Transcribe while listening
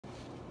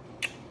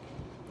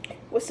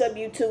What's up,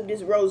 YouTube?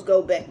 This Rose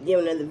Go back again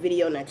with another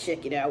video. Now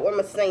check it out. Where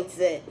my saints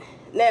at?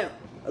 Now,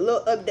 a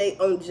little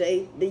update on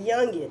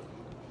Jaydayoungin.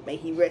 May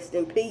he rest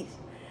in peace.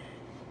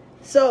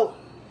 So,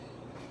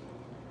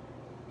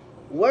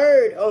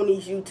 word on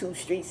these YouTube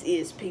streets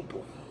is,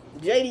 people,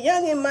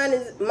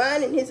 Jaydayoungin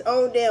minding his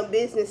own damn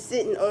business,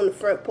 sitting on the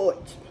front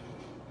porch.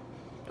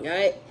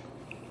 Alright?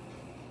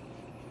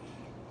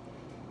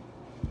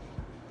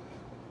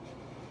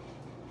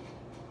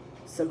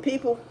 Some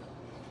people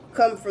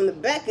come from the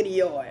back of the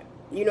yard.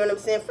 You know what I'm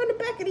saying? From the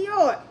back of the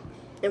yard.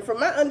 And from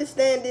my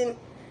understanding,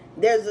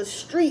 there's a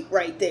street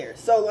right there.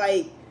 So,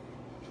 like,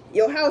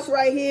 your house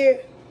right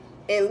here,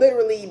 and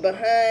literally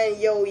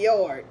behind your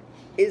yard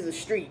is a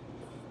street.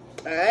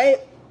 Alright?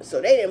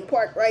 So they didn't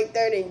park right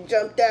there. They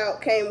jumped out,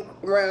 came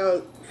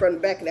around from the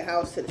back of the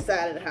house to the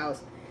side of the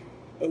house,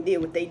 and did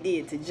what they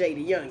did to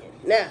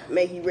Jaydayoungin. Now,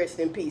 may he rest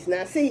in peace.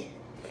 Now, see,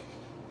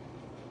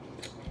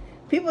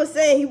 people are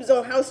saying he was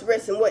on house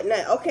arrest and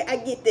whatnot. Okay, I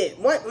get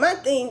that. My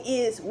thing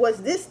is,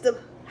 was this the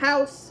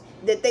house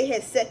that they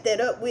had set that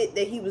up with,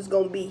 that he was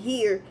going to be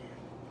here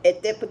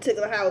at that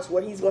particular house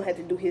where he's going to have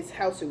to do his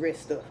house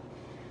arrest stuff?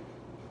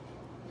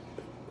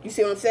 You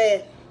see what I'm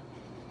saying?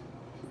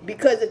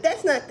 Because if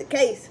that's not the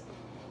case,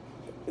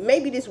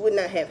 maybe this would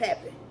not have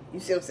happened. You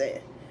see what I'm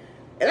saying?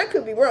 And I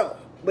could be wrong.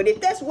 But if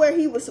that's where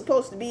he was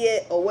supposed to be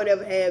at, or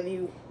whatever have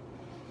you,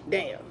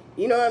 damn.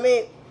 You know what I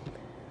mean?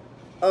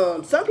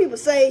 Some people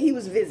say he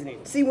was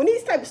visiting. See, when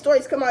these type of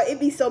stories come out,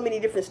 it be so many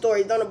different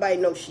stories. Don't nobody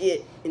know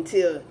shit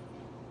until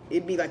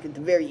it be like at the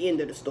very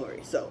end of the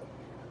story. So,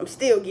 I'm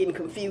still getting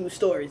confused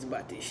stories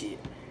about this shit.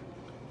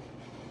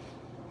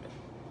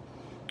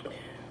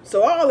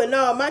 So, all in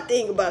all, my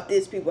thing about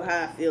this, people,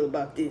 how I feel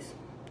about this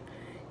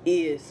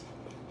is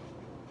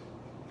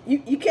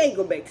you can't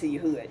go back to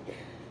your hood.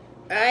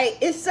 Alright?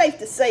 It's safe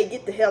to say,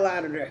 get the hell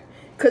out of there.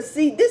 Because,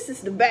 see, this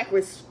is the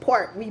backwards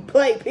part we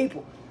play,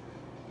 people.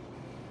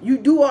 You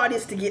do all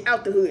this to get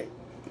out the hood.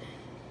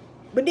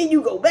 But then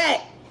you go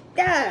back.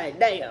 God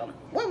damn.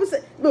 What was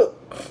it? Look.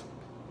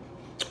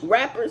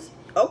 Rappers.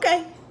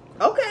 Okay.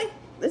 Okay.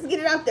 Let's get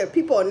it out there.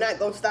 People are not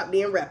going to stop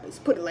being rappers.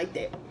 Put it like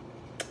that.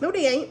 No,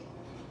 they ain't.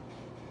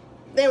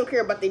 They don't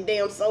care about their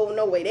damn soul.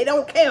 No way. They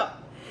don't care.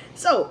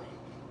 So,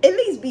 at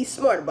least be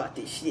smart about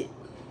this shit.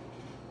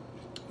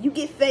 You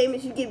get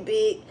famous. You get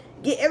big.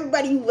 Get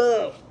everybody you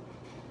love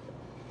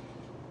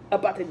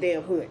about the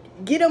damn hood.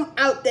 Get them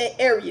out that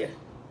area.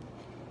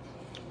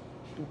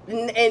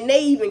 And they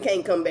even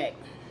can't come back.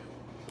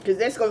 Because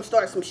that's going to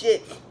start some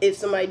shit if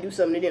somebody do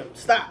something to them.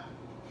 Stop.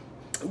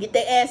 Get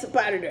their ass up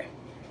out of there.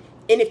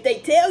 And if they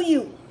tell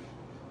you,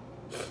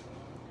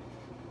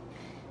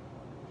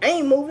 I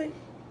ain't moving.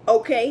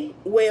 Okay,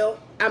 well,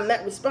 I'm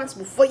not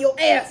responsible for your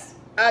ass.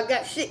 I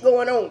got shit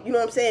going on. You know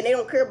what I'm saying? They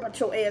don't care about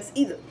your ass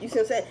either. You see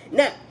what I'm saying?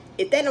 Now,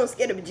 if they don't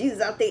scare the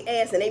Jesus out their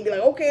ass and they be like,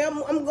 okay,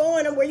 I'm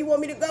going. I'm where you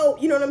want me to go.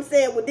 You know what I'm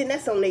saying? Well, then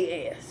that's on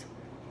their ass.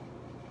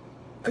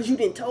 Because you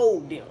done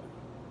told them.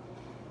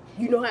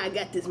 You know how I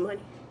got this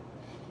money?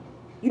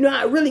 You know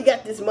how I really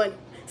got this money?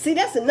 See,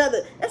 that's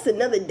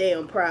another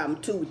damn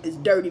problem too with this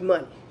dirty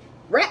money.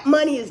 Rap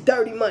money is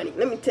dirty money.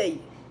 Let me tell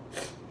you.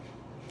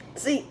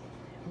 See,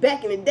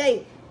 back in the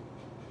day,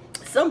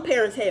 some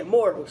parents had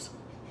morals.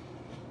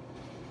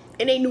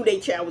 And they knew their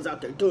child was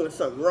out there doing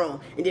something wrong.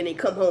 And then they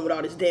come home with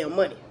all this damn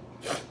money.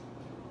 And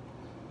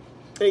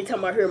they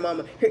talking about, here,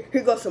 mama,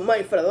 here goes some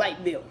money for the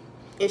light bill.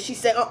 And she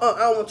said, I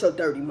don't want your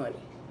dirty money.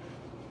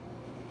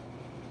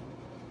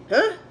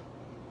 Huh?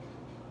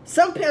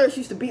 Some parents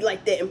used to be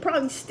like that, and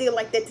probably still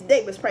like that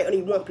today, but it's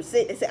probably only 1%.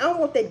 They say, I don't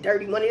want that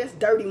dirty money. That's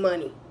dirty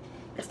money.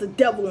 That's the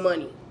devil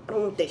money. I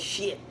don't want that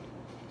shit.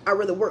 I'd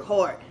rather work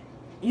hard,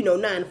 9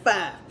 to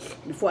 5,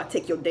 before I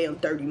take your damn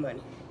dirty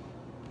money.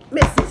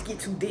 Let's get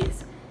to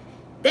this.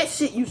 That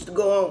shit used to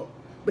go on.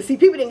 But see,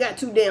 people didn't got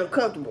too damn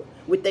comfortable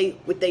with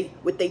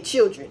they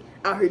children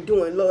out here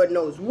doing Lord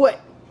knows what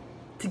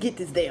to get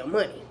this damn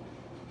money.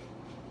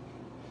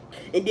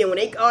 And then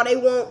when all they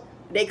want,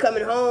 they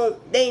coming home,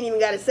 they ain't even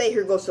got to say,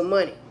 here goes some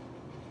money.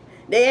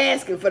 They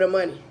asking for the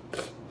money.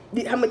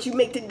 How much you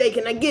make today?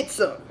 Can I get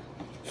some?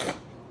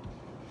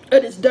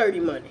 Of this dirty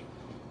money.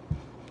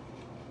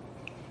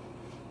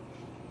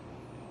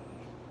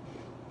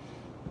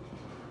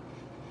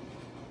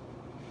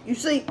 You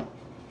see?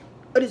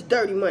 Of this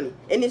dirty money.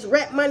 And this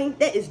rap money,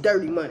 that is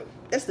dirty money.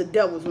 That's the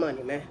devil's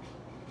money, man.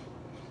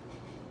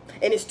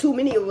 And it's too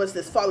many of us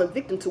that's falling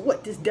victim to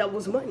what? This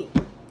devil's money.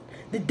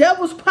 The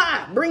devil's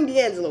pie. Bring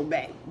D'Angelo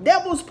back.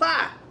 Devil's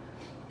pie.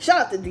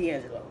 Shout out to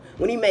D'Angelo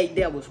when he made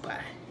Devil's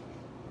Pie.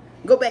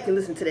 Go back and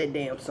listen to that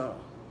damn song.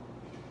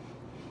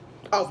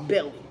 Off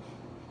Belly.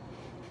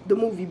 The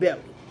movie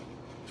Belly.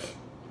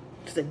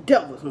 It's the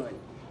devil's money.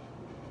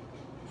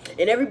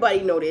 And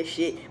everybody know that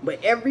shit,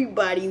 but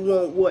everybody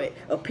want what?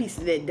 A piece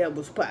of that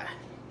devil's pie.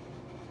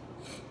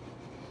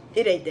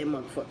 It ain't that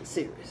motherfucking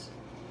serious.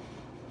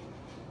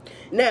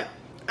 Now,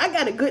 I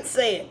got a good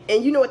saying,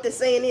 and you know what the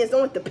saying is?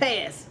 Don't let the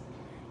past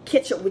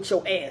catch up with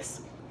your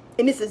ass.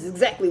 And this is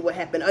exactly what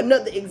happened.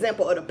 Another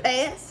example of the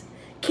past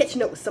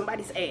catching up with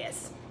somebody's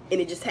ass.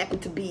 And it just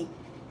happened to be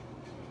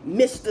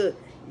Mr.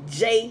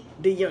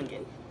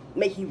 Jaydayoungin.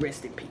 May he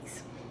rest in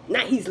peace.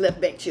 Now he's left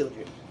back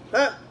children.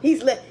 Huh?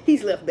 He's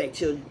left back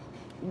children.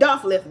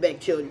 Dolph left back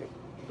children.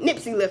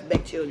 Nipsey left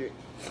back children.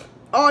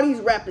 All these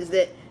rappers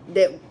that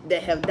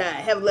have died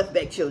have left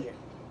back children.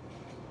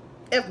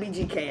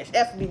 FBG Cash,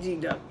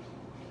 FBG Duck,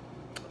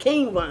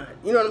 King Von.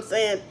 You know what I'm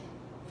saying?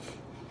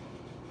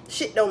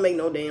 Shit don't make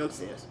no damn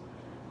sense.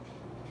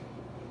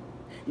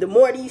 The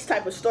more these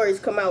type of stories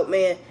come out,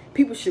 man,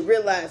 people should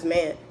realize,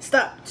 man,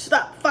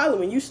 stop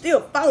following. You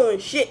still following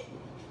shit.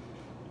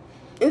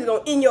 It's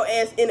gonna end your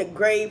ass in a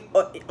grave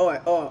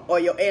or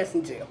your ass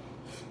in jail.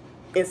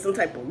 In some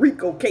type of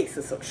RICO case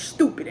or some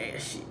stupid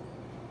ass shit.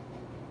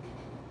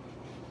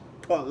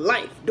 Or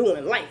life,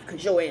 doing life,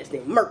 because your ass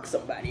didn't murk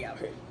somebody out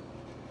here.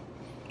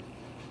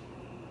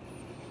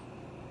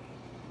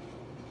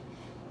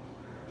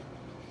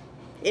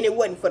 And it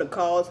wasn't for the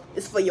cause,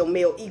 it's for your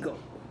male ego.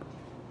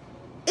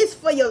 It's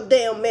for your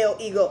damn male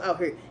ego out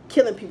here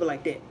killing people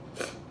like that.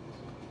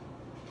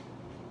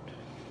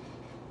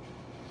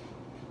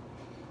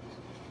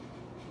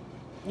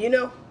 You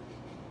know?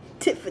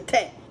 Tit for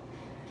tat.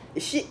 The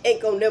shit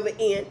ain't gonna never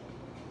end.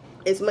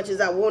 As much as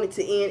I want it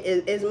to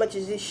end, as much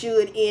as it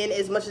should end,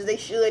 as much as they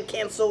should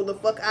cancel the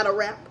fuck out of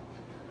rap.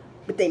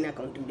 But they not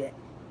gonna do that.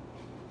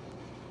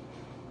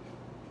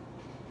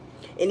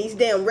 And these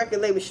damn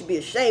record labels should be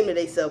ashamed of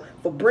themselves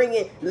for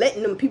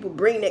letting them people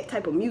bring that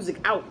type of music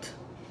out.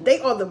 They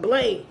are the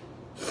blame.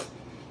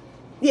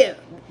 Yeah,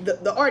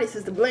 the artist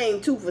is to blame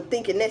too for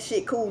thinking that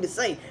shit cool to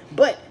say.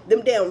 But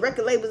them damn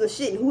record labels and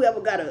shit, and whoever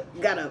gotta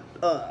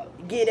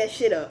give that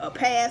shit a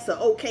pass or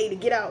okay to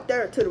get out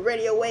there to the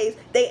radio waves,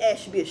 they ass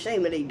should be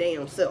ashamed of their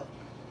damn self.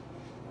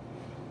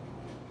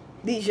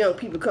 These young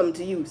people coming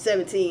to you,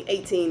 17,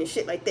 18 and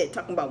shit like that,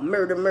 talking about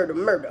murder, murder,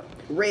 murder,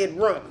 red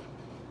rum.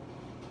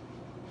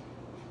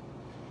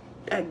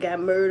 I got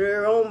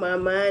murder on my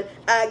mind.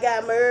 I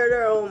got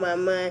murder on my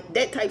mind.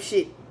 That type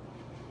shit.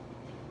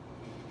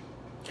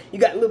 You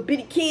got little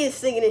bitty kids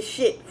singing this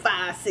shit.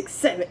 5, 6,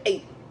 7,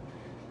 8.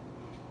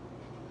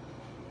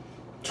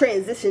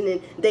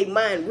 Transitioning their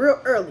mind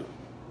real early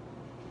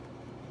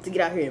to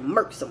get out here and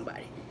murk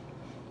somebody.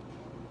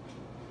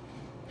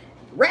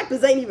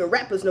 Rappers ain't even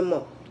rappers no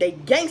more. They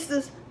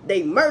gangsters,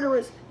 they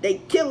murderers, they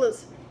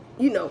killers,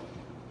 you know.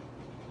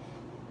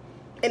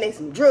 And they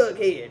some drug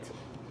heads.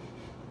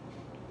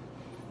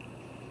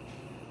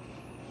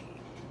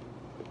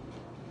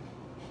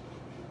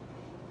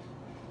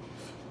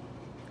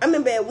 I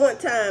remember at one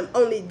time,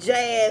 only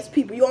jazz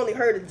people, you only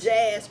heard of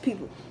jazz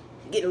people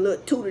getting a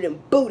little tooted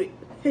and booted.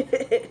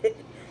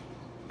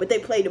 But they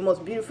played the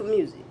most beautiful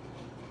music.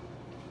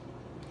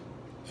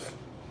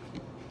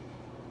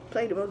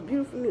 Played the most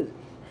beautiful music.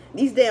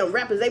 These damn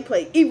rappers, they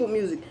play evil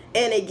music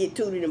and they get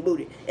tooted and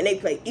booted. And they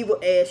play evil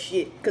ass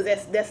shit. Because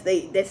that's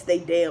they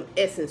damn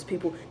essence,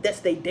 people. That's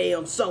they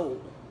damn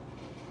soul.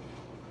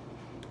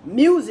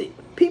 Music.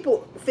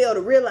 People fail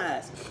to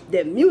realize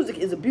that music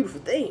is a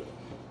beautiful thing.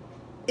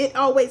 It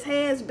always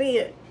has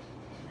been.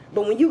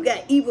 But when you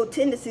got evil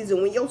tendencies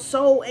and when your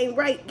soul ain't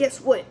right, guess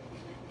what?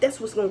 That's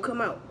what's going to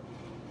come out.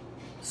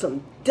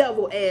 Some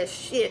devil ass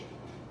shit.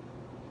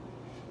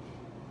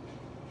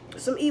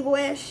 Some evil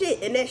ass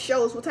shit. And that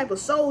shows what type of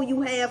soul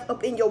you have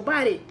up in your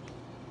body.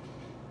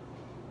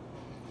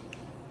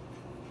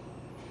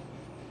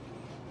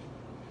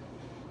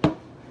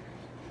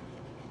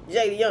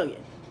 Jaydayoungin.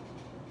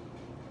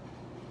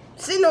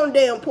 Sitting on the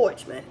damn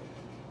porch, man.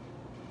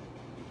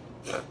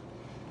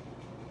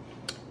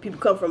 People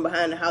come from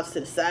behind the house to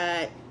the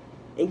side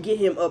and get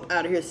him up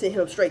out of here, send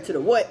him straight to the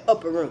what?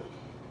 Upper room.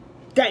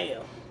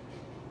 Damn.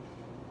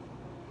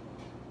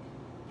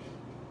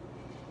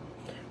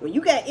 When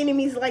you got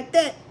enemies like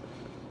that,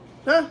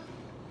 huh?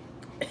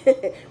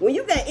 When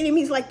you got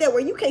enemies like that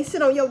where you can't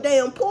sit on your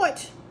damn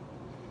porch,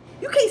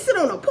 you can't sit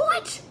on a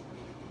porch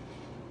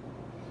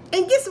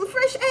and get some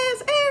fresh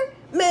ass air,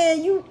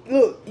 man,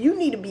 you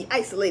need to be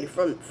isolated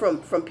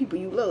from people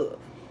you love.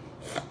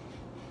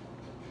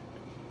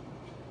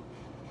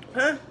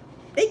 Huh?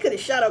 They could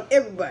have shot up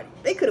everybody.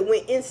 They could have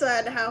went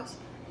inside the house,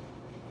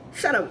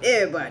 shot up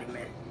everybody,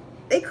 man.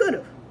 They could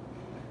have.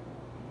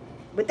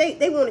 But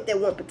they wanted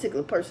that one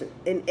particular person,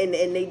 and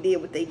they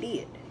did what they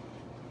did.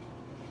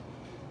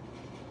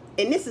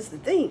 And this is the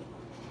thing.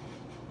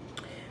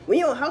 When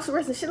you're on house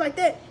arrest and shit like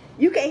that,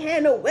 you can't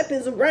have no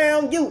weapons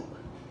around you.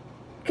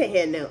 You can't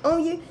have none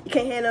on you. You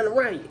can't have none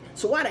around you.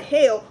 So why the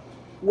hell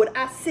would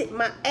I sit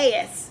my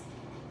ass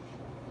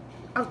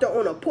out there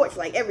on a porch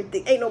like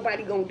everything? Ain't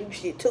nobody gonna do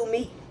shit to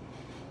me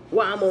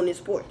while I'm on this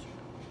porch.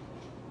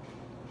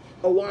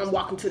 Or while I'm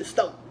walking to the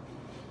store.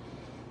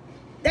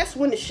 That's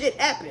when the shit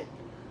happened.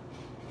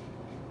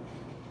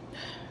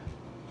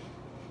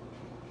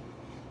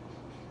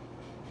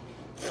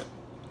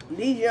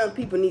 These young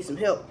people need some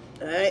help.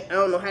 Alright? I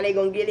don't know how they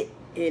gonna get it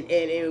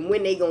and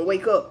when they gonna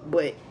wake up,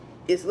 but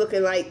it's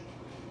looking like,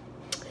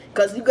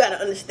 because you got to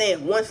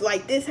understand, once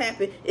like this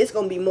happen, it's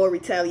going to be more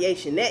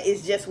retaliation. That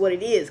is just what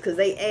it is, because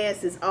they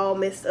ass is all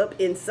messed up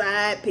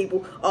inside,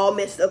 people. All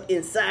messed up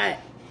inside.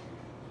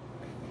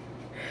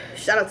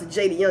 Shout out to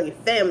Jaydayoungin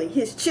family,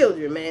 his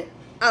children, man.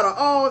 Out of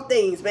all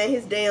things, man,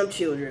 his damn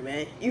children,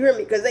 man. You hear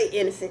me? Because they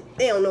innocent.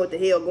 They don't know what the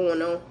hell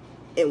going on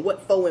and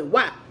what for and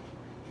why.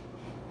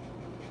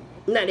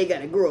 Now they got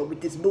to grow up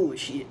with this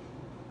bullshit.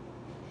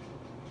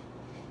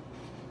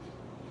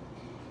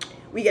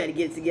 We got to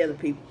get it together,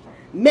 people.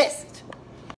 Message.